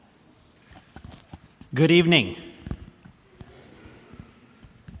Good evening.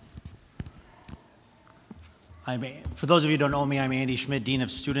 For those of you who don't know me, I'm Andy Schmidt, Dean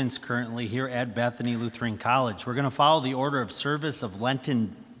of Students, currently here at Bethany Lutheran College. We're going to follow the order of service of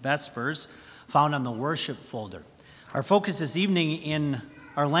Lenten Vespers found on the worship folder. Our focus this evening in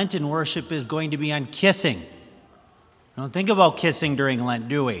our Lenten worship is going to be on kissing. We don't think about kissing during Lent,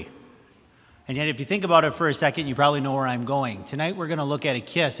 do we? And yet, if you think about it for a second, you probably know where I'm going. Tonight, we're going to look at a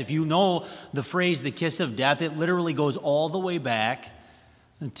kiss. If you know the phrase, the kiss of death, it literally goes all the way back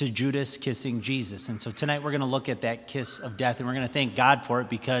to Judas kissing Jesus. And so tonight, we're going to look at that kiss of death, and we're going to thank God for it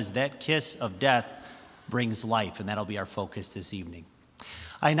because that kiss of death brings life, and that'll be our focus this evening.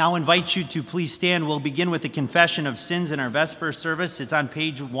 I now invite you to please stand. We'll begin with the confession of sins in our Vesper service. It's on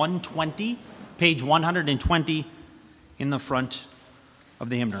page 120 in the front of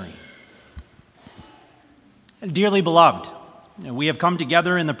the hymnary. Dearly beloved, we have come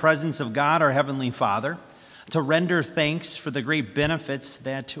together in the presence of God, our Heavenly Father, to render thanks for the great benefits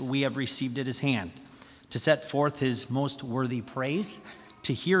that we have received at His hand, to set forth His most worthy praise,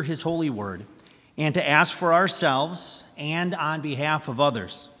 to hear His holy word, and to ask for ourselves and on behalf of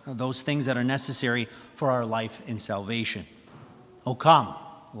others those things that are necessary for our life and salvation. Oh, come,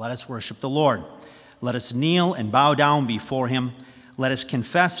 let us worship the Lord. Let us kneel and bow down before Him. Let us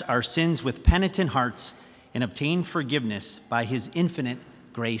confess our sins with penitent hearts and obtain forgiveness by His infinite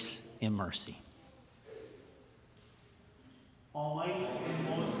grace and mercy. Almighty and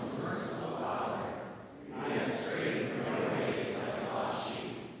most merciful Father, we have strayed from your ways like lost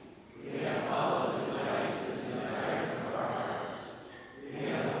sheep. We have followed the devices and desires of our hearts. We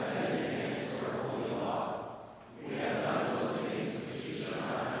have offended against your holy law. We have done those things which you should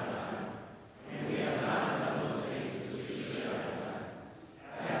not have done, and we have not done those things which you should have done.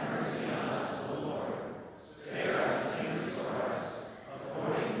 Have mercy on us, O Lord. Spare us and restore us,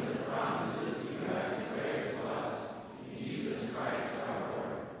 according to the promises you have declared to us in Jesus Christ our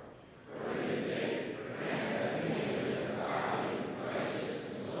Lord. For His sake, grant that we may live a godly, righteous,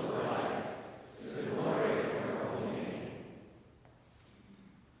 and sober life, to the glory of your holy name.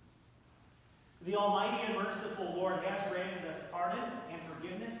 The Almighty and merciful Lord has granted us pardon and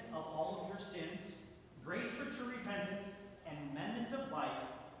forgiveness of all of your sins, grace for true repentance, and amendment of life,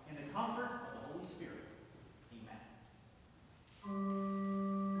 and the comfort of the Holy Spirit.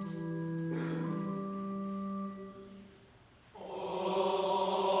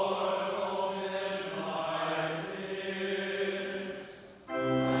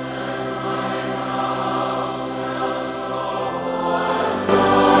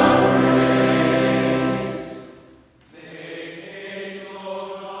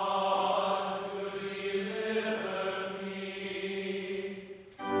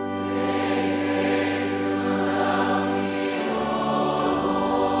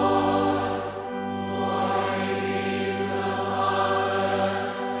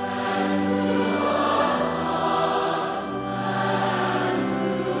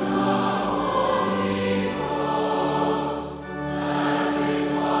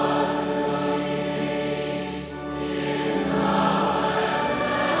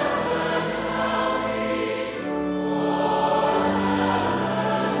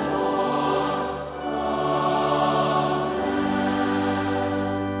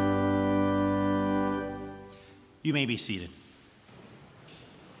 You may be seated.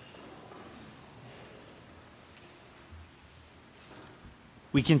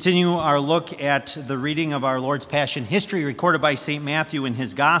 We continue our look at the reading of our Lord's Passion history recorded by St. Matthew in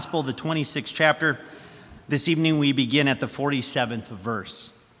his Gospel, the 26th chapter. This evening we begin at the 47th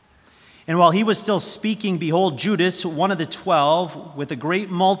verse. And while he was still speaking, behold, Judas, one of the 12, with a great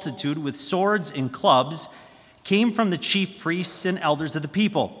multitude, with swords and clubs, came from the chief priests and elders of the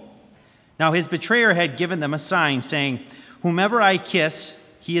people. Now his betrayer had given them a sign, saying, "Whomever I kiss,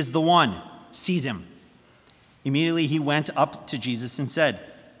 he is the one. Seize him." Immediately he went up to Jesus and said,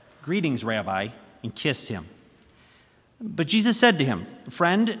 "Greetings, Rabbi," and kissed him. But Jesus said to him,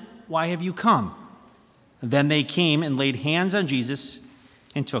 "Friend, why have you come?" Then they came and laid hands on Jesus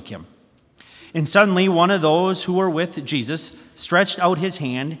and took him. And suddenly one of those who were with Jesus stretched out his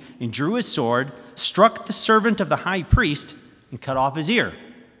hand and drew his sword, struck the servant of the high priest, and cut off his ear.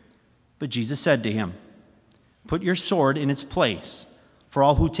 But Jesus said to him, "Put your sword in its place, for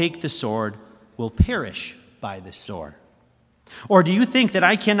all who take the sword will perish by the sword. Or do you think that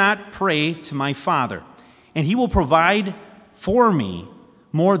I cannot pray to my Father, and he will provide for me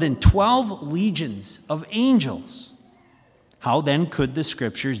more than 12 legions of angels? How then could the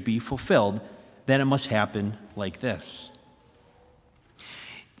scriptures be fulfilled that it must happen like this?"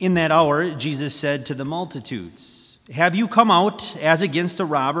 In that hour, Jesus said to the multitudes, Have you come out as against a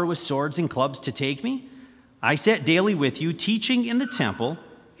robber with swords and clubs to take me? I sat daily with you, teaching in the temple,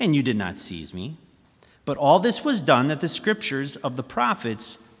 and you did not seize me. But all this was done that the scriptures of the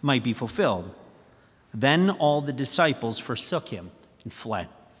prophets might be fulfilled." Then all the disciples forsook him and fled.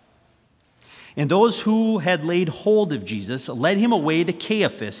 And those who had laid hold of Jesus led him away to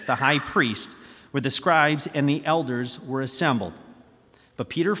Caiaphas, the high priest, where the scribes and the elders were assembled. But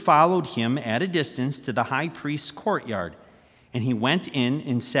Peter followed him at a distance to the high priest's courtyard, and he went in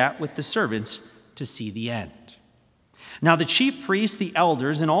and sat with the servants to see the end. Now the chief priests, the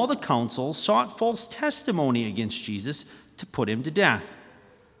elders, and all the council sought false testimony against Jesus to put him to death.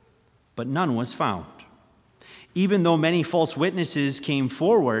 But none was found. Even though many false witnesses came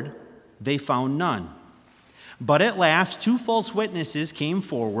forward, they found none. But at last 2 false witnesses came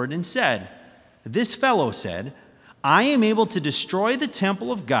forward and said, "This fellow said, I am able to destroy the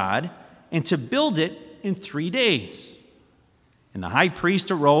temple of God and to build it in 3 days." And the high priest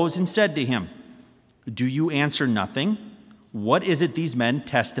arose and said to him, "Do you answer nothing? What is it these men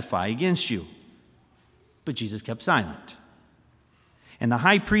testify against you?" But Jesus kept silent. And the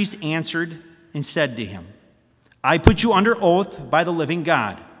high priest answered and said to him, "I put you under oath by the living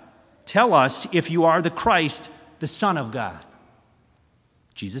God. Tell us if you are the Christ, the Son of God."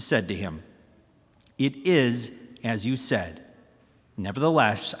 Jesus said to him, "It is as you said.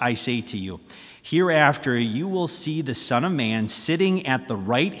 Nevertheless, I say to you, hereafter you will see the Son of Man sitting at the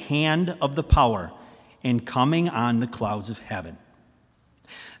right hand of the power and coming on the clouds of heaven."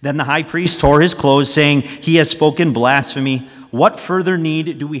 Then the high priest tore his clothes, saying, "He has spoken blasphemy. What further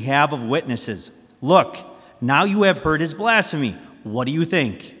need do we have of witnesses? Look, now you have heard his blasphemy. What do you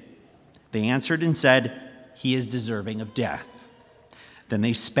think?" They answered and said, "He is deserving of death." Then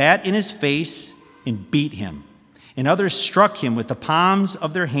they spat in his face and beat him. And others struck him with the palms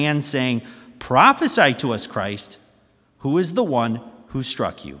of their hands, saying, "Prophesy to us, Christ. Who is the one who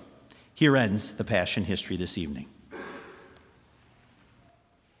struck you?" Here ends the Passion history this evening.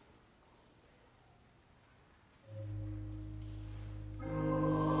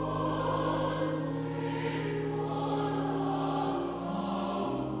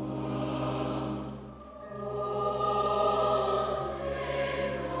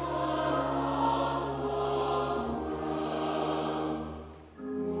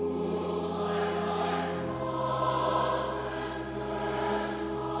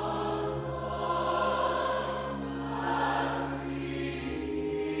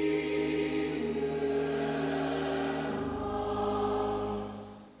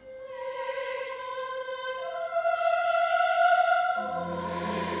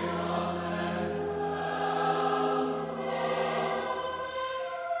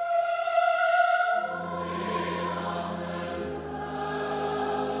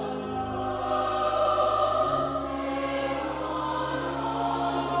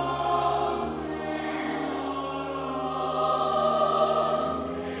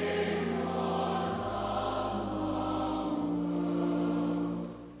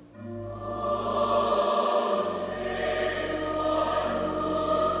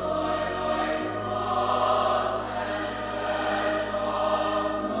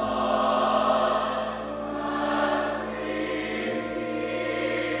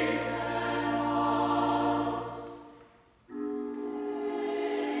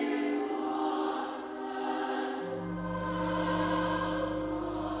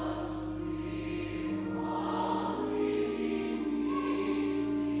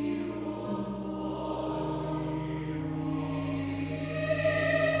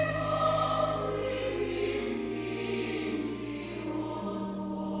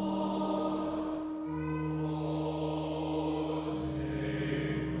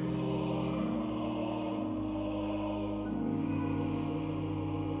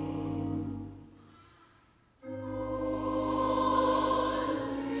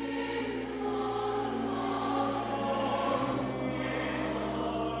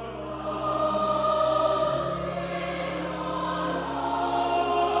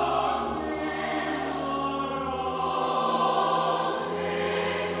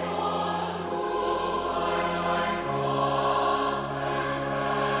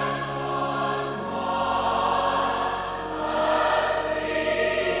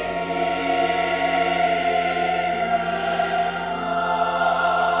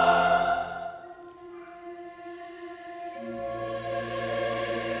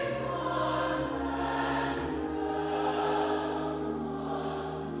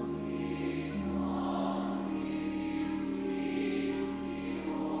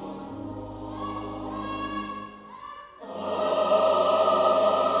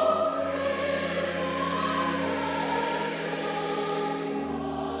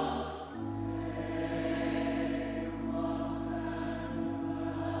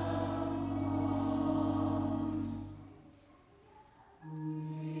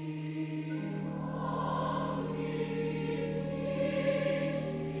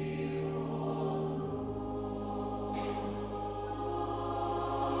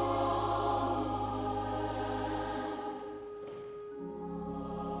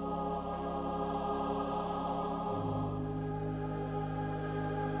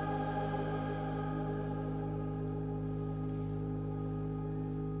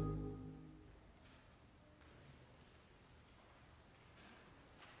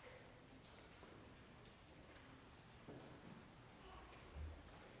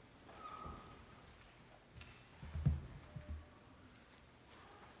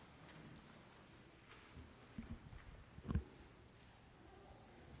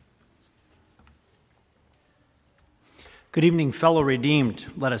 Good evening, fellow redeemed.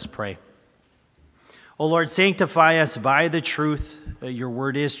 Let us pray. O Lord, sanctify us by the truth. Your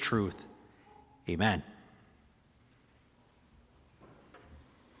word is truth. Amen.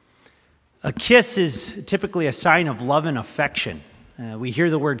 A kiss is typically a sign of love and affection. We hear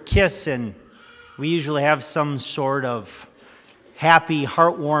the word kiss and we usually have some sort of happy,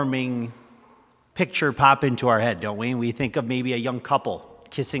 heartwarming picture pop into our head, don't we? We think of maybe a young couple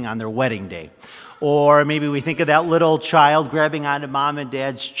kissing on their wedding day. Or maybe we think of that little child grabbing onto mom and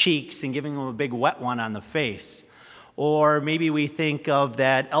dad's cheeks and giving them a big wet one on the face. Or maybe we think of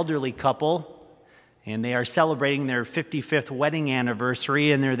that elderly couple and they are celebrating their 55th wedding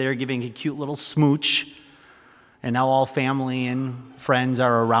anniversary and they're there giving a cute little smooch. And now all family and friends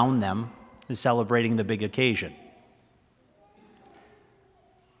are around them celebrating the big occasion.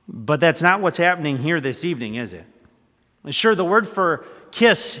 But that's not what's happening here this evening, is it? Sure, the word for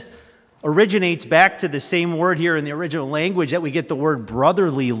kiss originates back to the same word here in the original language that we get the word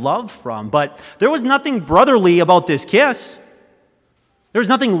brotherly love from. But there was nothing brotherly about this kiss. There was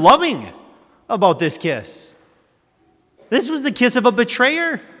nothing loving about this kiss. This was the kiss of a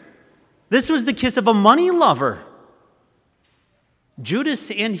betrayer. This was the kiss of a money lover.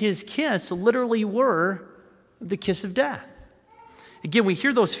 Judas and his kiss literally were the kiss of death. Again, we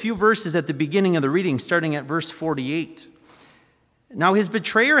hear those few verses at the beginning of the reading, starting at verse 48. Now his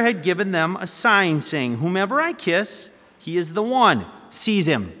betrayer had given them a sign saying, "Whomever I kiss, he is the one. Seize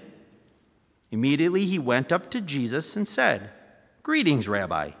him." Immediately he went up to Jesus and said, "Greetings,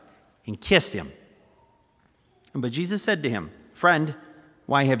 Rabbi," and kissed him. But Jesus said to him, "Friend,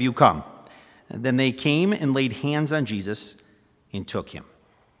 why have you come?" And then they came and laid hands on Jesus and took him.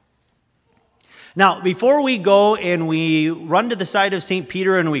 Now, before we go and we run to the side of St.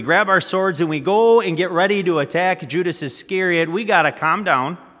 Peter and we grab our swords and we go and get ready to attack Judas Iscariot, we got to calm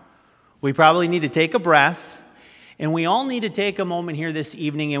down. We probably need to take a breath. And we all need to take a moment here this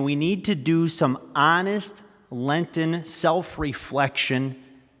evening and we need to do some honest Lenten self-reflection.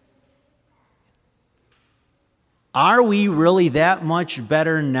 Are we really that much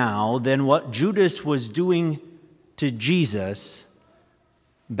better now than what Judas was doing to Jesus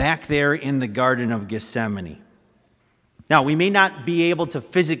back there in the Garden of Gethsemane? Now, we may not be able to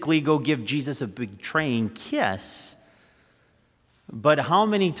physically go give Jesus a betraying kiss, but how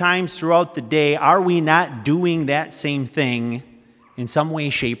many times throughout the day are we not doing that same thing in some way,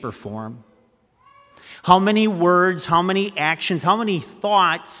 shape, or form? How many words, how many actions, how many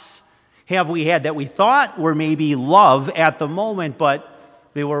thoughts have we had that we thought were maybe love at the moment, but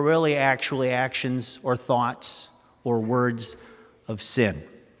they were really actually actions or thoughts or words of sin?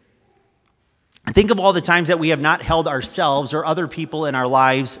 Think of all the times that we have not held ourselves or other people in our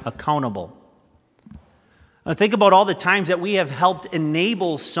lives accountable. Think about all the times that we have helped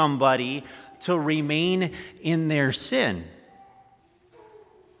enable somebody to remain in their sin.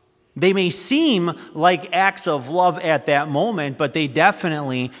 They may seem like acts of love at that moment, but they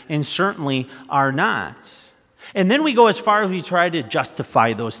definitely and certainly are not. And then we go as far as we try to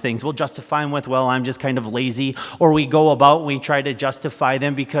justify those things. We'll justify them with, well, I'm just kind of lazy. Or we go about and we try to justify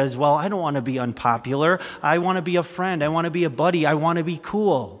them because, well, I don't want to be unpopular. I want to be a friend. I want to be a buddy. I want to be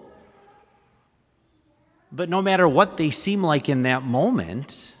cool. But no matter what they seem like in that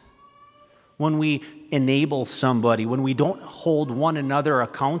moment, when we enable somebody, when we don't hold one another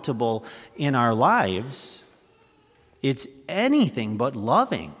accountable in our lives, it's anything but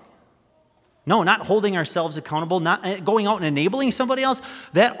loving. No, not holding ourselves accountable, not going out and enabling somebody else.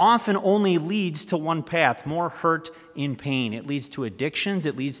 That often only leads to one path, more hurt and pain. It leads to addictions.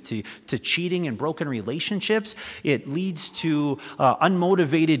 It leads to cheating and broken relationships. It leads to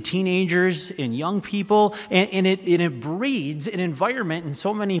unmotivated teenagers and young people. And it breeds an environment in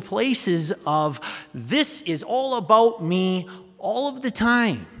so many places of this is all about me all of the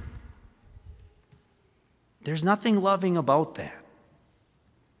time. There's nothing loving about that.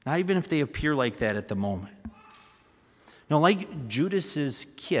 Not even if they appear like that at the moment. No, like Judas's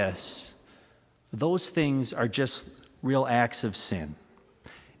kiss, those things are just real acts of sin.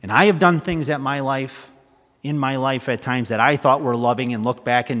 And I have done things in my life at times that I thought were loving and look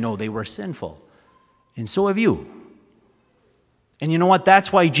back and know they were sinful. And so have you. And you know what?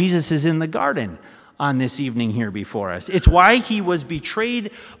 That's why Jesus is in the garden on this evening here before us. It's why he was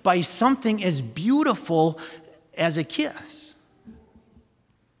betrayed by something as beautiful as a kiss.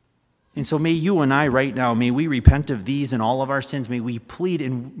 And so may you and I right now, may we repent of these and all of our sins. May we plead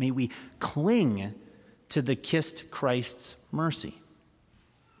and may we cling to the kissed Christ's mercy.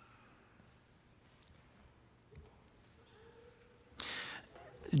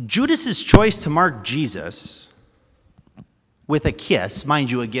 Judas's choice to mark Jesus with a kiss,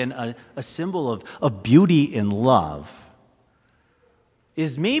 mind you, again, a symbol of beauty and love,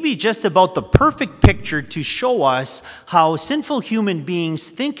 is maybe just about the perfect picture to show us how sinful human beings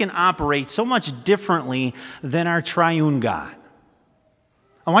think and operate so much differently than our triune God.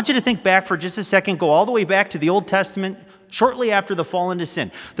 I want you to think back for just a second, go all the way back to the Old Testament, shortly after the fall into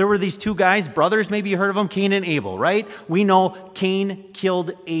sin. There were these two guys, brothers, maybe you heard of them, Cain and Abel, right? We know Cain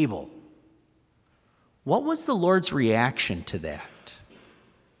killed Abel. What was the Lord's reaction to that?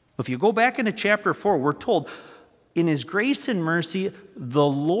 If you go back into chapter 4, we're told, in his grace and mercy, the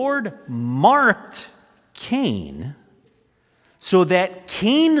Lord marked Cain so that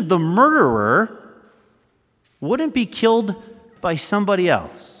Cain, the murderer, wouldn't be killed by somebody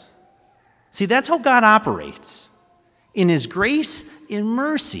else. See, that's how God operates. In his grace and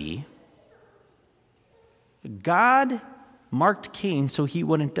mercy, God marked Cain so he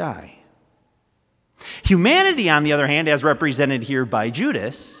wouldn't die. Humanity, on the other hand, as represented here by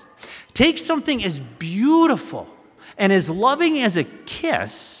Judas, takes something as beautiful and as loving as a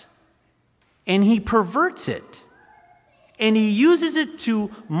kiss, and he perverts it. And he uses it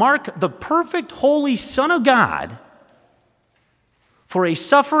to mark the perfect, holy Son of God for a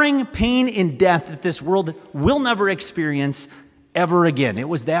suffering, pain, and death that this world will never experience ever again. It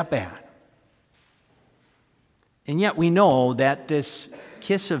was that bad. And yet we know that this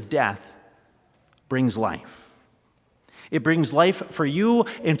kiss of death brings life. It brings life for you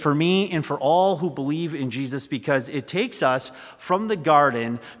and for me and for all who believe in Jesus, because it takes us from the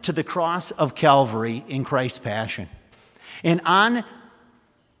garden to the cross of Calvary in Christ's passion. And on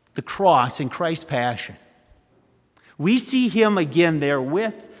the cross in Christ's passion, we see him again there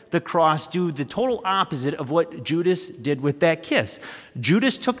with the cross do the total opposite of what Judas did with that kiss.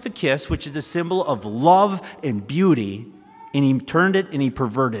 Judas took the kiss, which is a symbol of love and beauty, and he turned it and he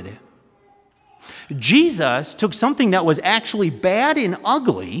perverted it. Jesus took something that was actually bad and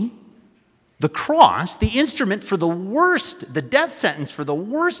ugly, the cross, the instrument for the worst, the death sentence for the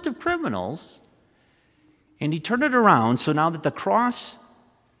worst of criminals, and he turned it around so now that the cross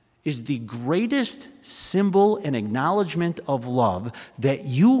is the greatest symbol and acknowledgement of love that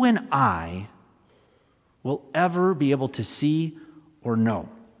you and I will ever be able to see or know.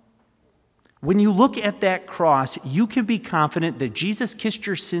 When you look at that cross, you can be confident that Jesus kissed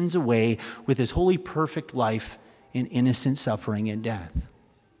your sins away with his holy, perfect life in innocent suffering and death.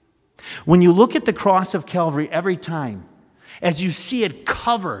 When you look at the cross of Calvary every time, as you see it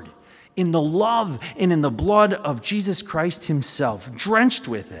covered in the love and in the blood of Jesus Christ himself, drenched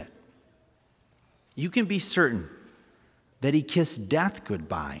with it, you can be certain that he kissed death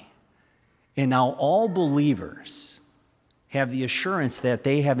goodbye. And now all believers have the assurance that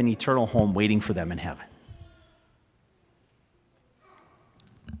they have an eternal home waiting for them in heaven.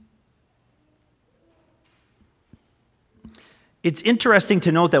 It's interesting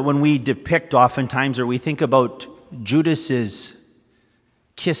to note that when we depict oftentimes, or we think about Judas's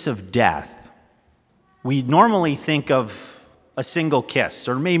kiss of death, we normally think of a single kiss,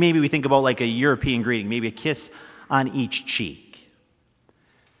 or maybe we think about like a European greeting, maybe a kiss on each cheek.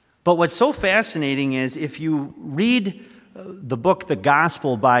 But what's so fascinating is if you read the book, The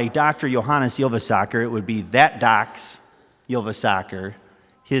Gospel by Dr. Johannes Ylvasaker, it would be that doc's Ylvasaker,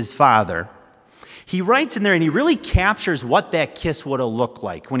 his father. He writes in there, and he really captures what that kiss would have looked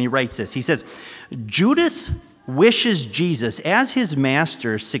like when he writes this. He says, Judas wishes Jesus, as his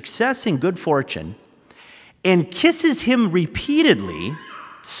master, success and good fortune, and kisses him repeatedly,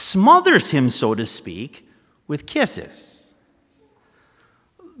 smothers him, so to speak, with kisses.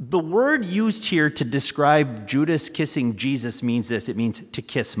 The word used here to describe Judas kissing Jesus means this. It means to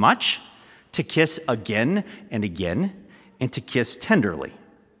kiss much, to kiss again and again, and to kiss tenderly.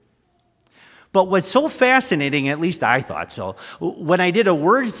 But what's so fascinating, at least I thought so, when I did a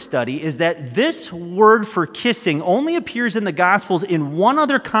word study, is that this word for kissing only appears in the Gospels in one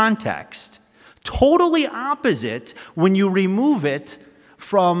other context, totally opposite when you remove it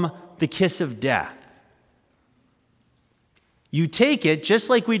from the kiss of death. You take it, just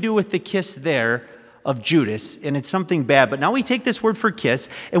like we do with the kiss there of Judas, and it's something bad. But now we take this word for kiss,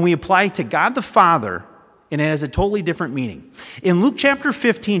 and we apply it to God the Father, and it has a totally different meaning. In Luke chapter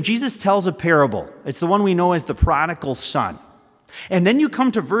 15, Jesus tells a parable. It's the one we know as the prodigal son. And then you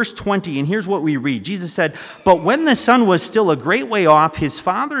come to verse 20, and here's what we read. Jesus said, "But when the son was still a great way off, his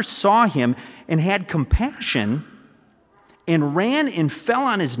father saw him and had compassion and ran and fell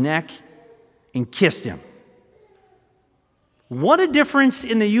on his neck and kissed him." What a difference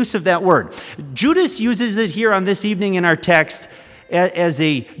in the use of that word. Judas uses it here on this evening in our text as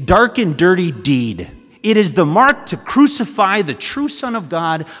a dark and dirty deed. It is the mark to crucify the true Son of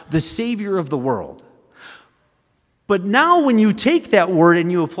God, the Savior of the world. But now when you take that word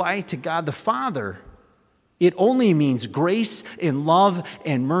and you apply it to God the Father, It only means grace and love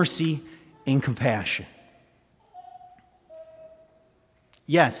and mercy and compassion.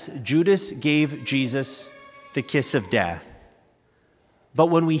 Yes, Judas gave Jesus the kiss of death. But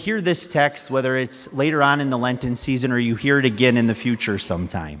when we hear this text, whether it's later on in the Lenten season or you hear it again in the future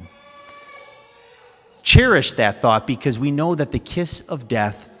sometime, cherish that thought because we know that the kiss of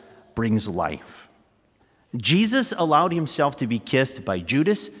death brings life. Jesus allowed himself to be kissed by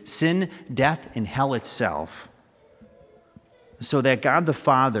Judas, sin, death, and hell itself, so that God the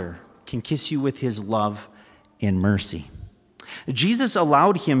Father can kiss you with his love and mercy. Jesus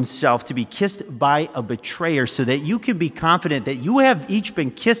allowed himself to be kissed by a betrayer so that you can be confident that you have each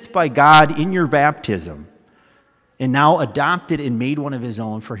been kissed by God in your baptism and now adopted and made one of his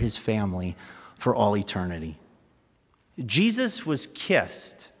own for his family for all eternity. Jesus was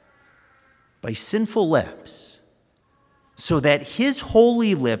kissed by sinful lips so that his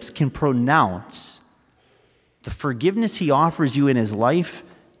holy lips can pronounce the forgiveness he offers you in his life,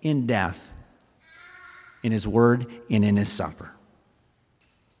 in death, in his word, and in his supper.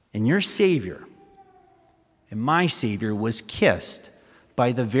 And your Savior and my Savior was kissed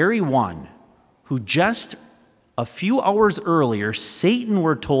by the very one who just a few hours earlier, Satan,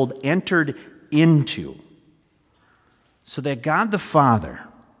 we're told, entered into, so that God the Father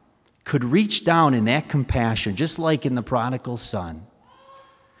could reach down in that compassion, just like in the prodigal son,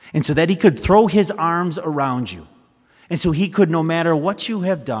 and so that he could throw his arms around you, and so he could, no matter what you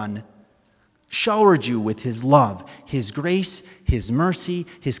have done, showered you with his love, his grace, his mercy,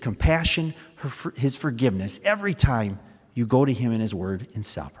 his compassion, his forgiveness every time you go to him in his word in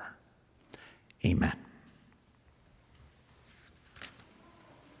supper. Amen.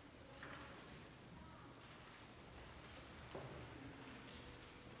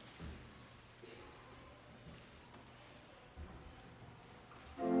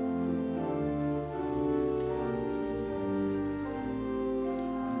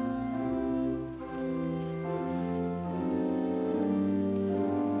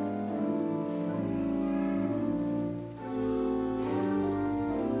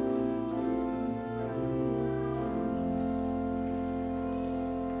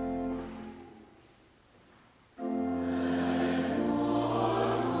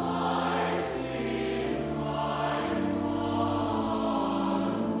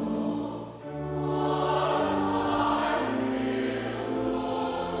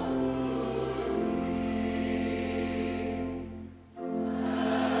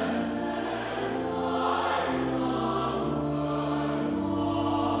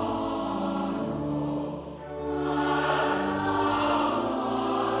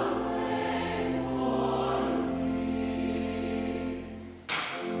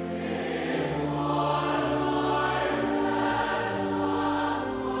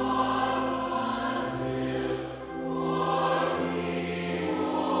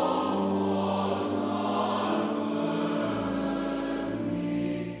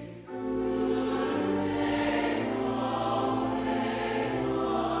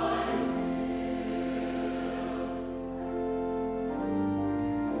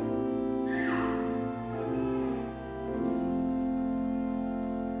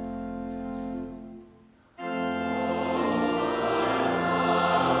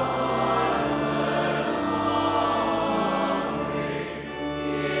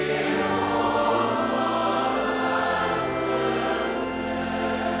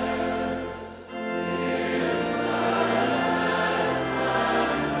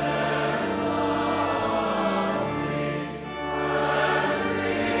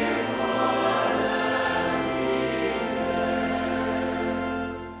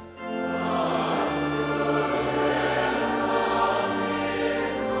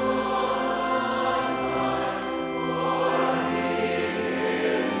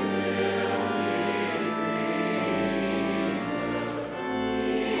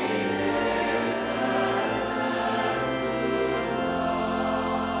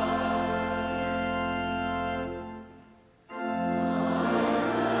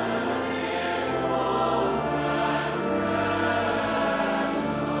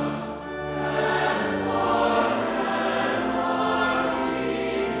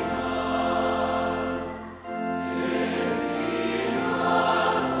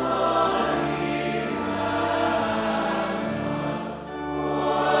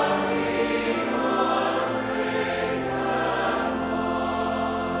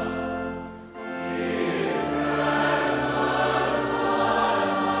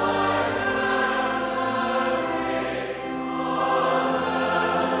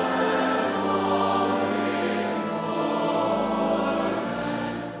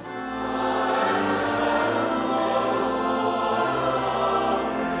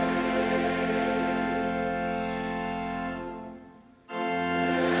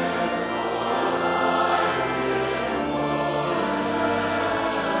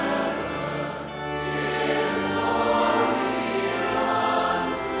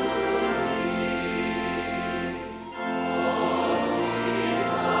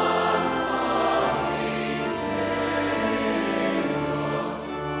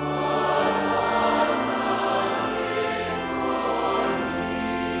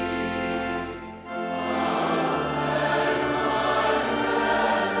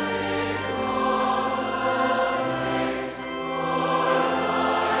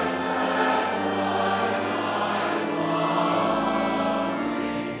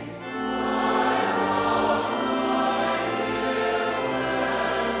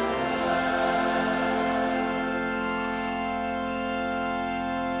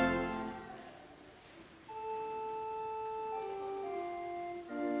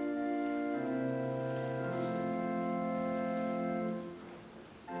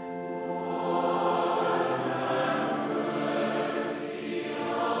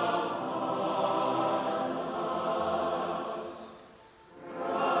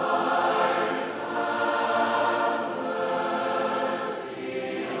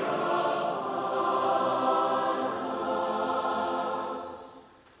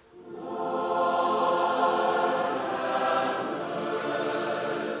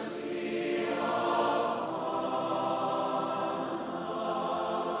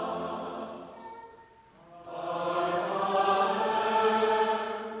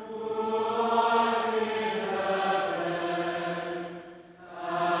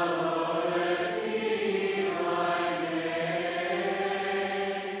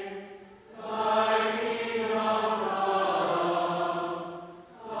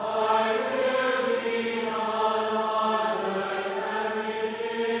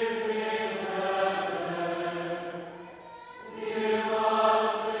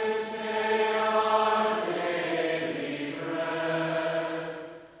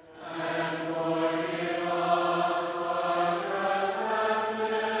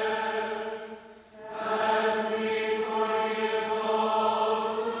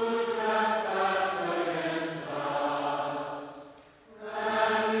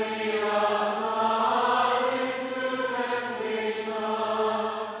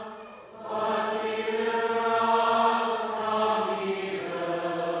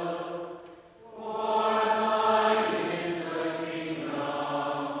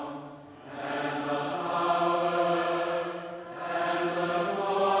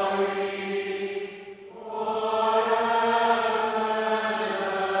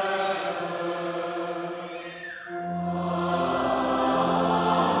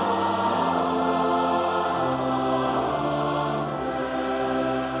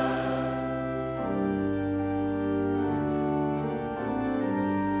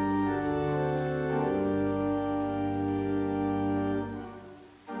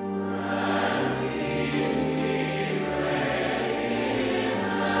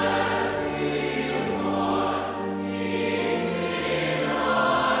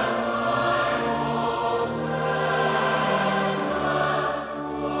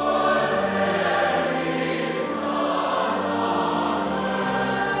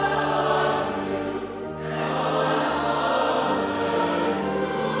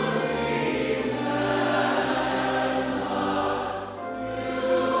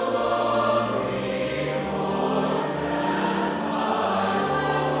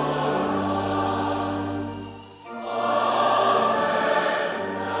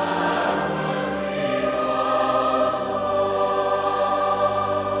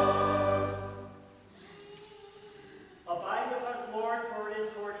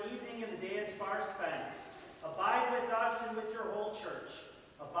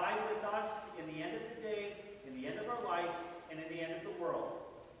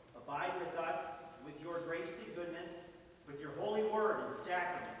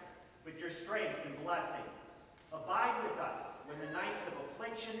 with your strength and blessing. Abide with us when the night of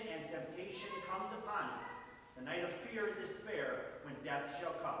affliction and temptation comes upon us, the night of fear and despair when death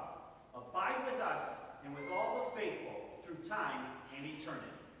shall come. Abide with us and with all the faithful through time and eternity.